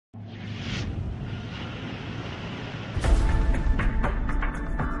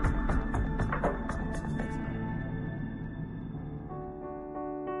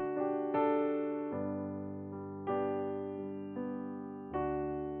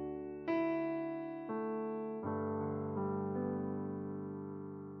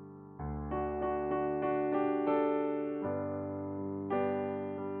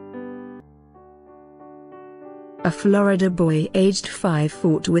A Florida boy aged 5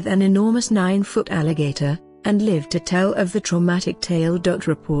 fought with an enormous 9-foot alligator, and lived to tell of the traumatic tale.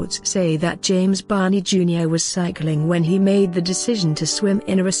 Reports say that James Barney Jr. was cycling when he made the decision to swim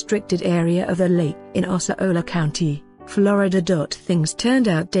in a restricted area of the lake in Osceola County, Florida. Things turned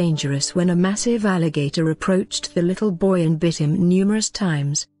out dangerous when a massive alligator approached the little boy and bit him numerous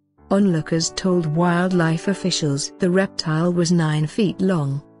times. Onlookers told wildlife officials the reptile was 9 feet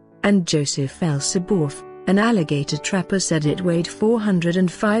long, and Joseph Elsebough, an alligator trapper, said it weighed 400 and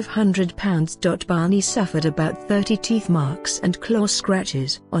 500 pounds. Barney suffered about 30 teeth marks and claw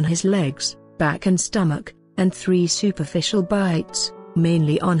scratches on his legs, back and stomach, and 3 superficial bites,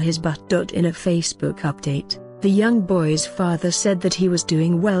 mainly on his butt. In a Facebook update, the young boy's father said that he was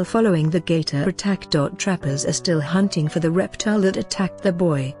doing well following the gator attack. Trappers are still hunting for the reptile that attacked the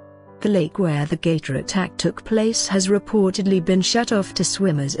boy. The lake where the gator attack took place has reportedly been shut off to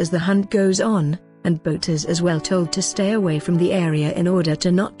swimmers as the hunt goes on, and boaters as well told to stay away from the area in order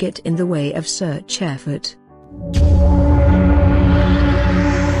to not get in the way of search effort.